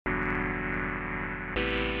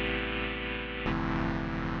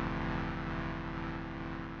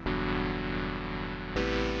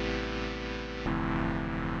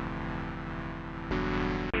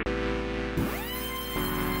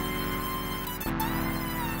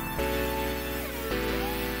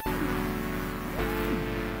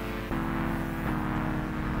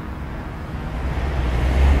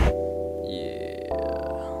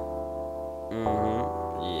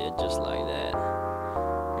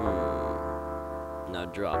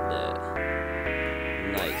drop that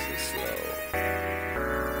nice and slow.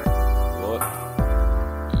 What?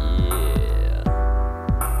 Yeah.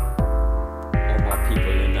 All my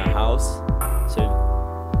people in the house. So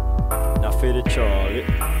now fitted Charlie.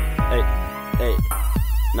 Hey, hey.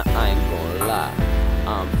 Now I ain't gonna lie,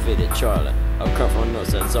 I'm fitted Charlie. I come from the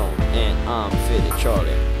zone and I'm fitted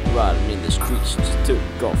Charlie. Riding in the streets, just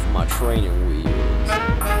took off my training wheels.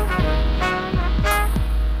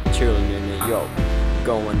 Chilling in New York,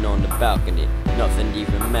 going on the balcony. Nothing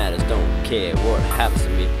even matters, don't care what happens to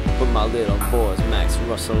me. With my little boys, Max,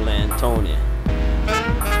 Russell, and Tony.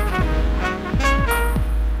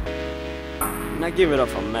 Now give it up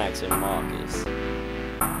for Max and Markus.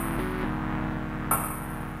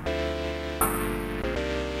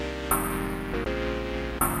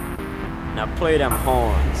 Now play them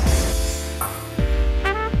horns.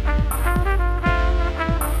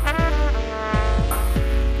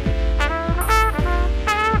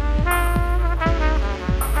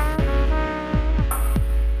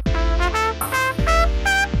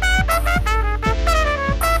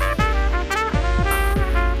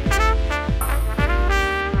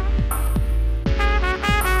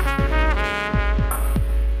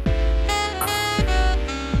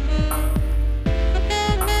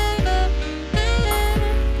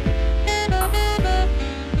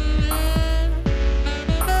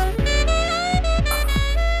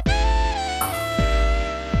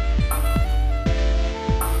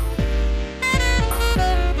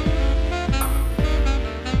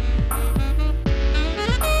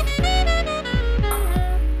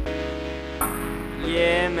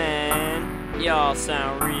 Yeah, man, y'all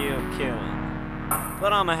sound real killing.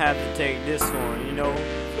 But I'ma have to take this one, you know,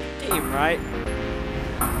 for the team, right?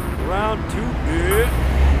 Round 2,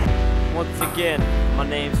 yeah. Once again, my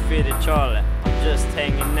name's Fitted Charlie. I'm just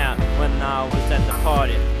hanging out when I was at the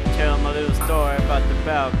party. Tell my little story about the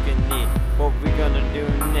balcony. What we gonna do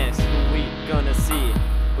next, who we gonna see.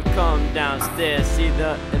 We come downstairs, see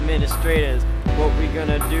the administrators. What we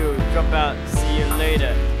gonna do, drop out, see you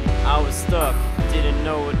later. I was stuck, didn't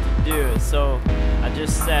know what to do, so I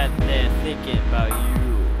just sat there thinking about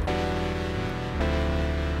you.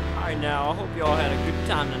 Alright now, I hope y'all had a good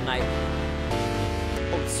time tonight.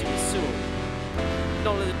 Hope to see you soon.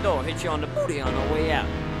 Don't let the door hit you on the booty on the way out.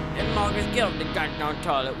 And Marcus, get up the goddamn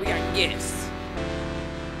toilet, we got guests.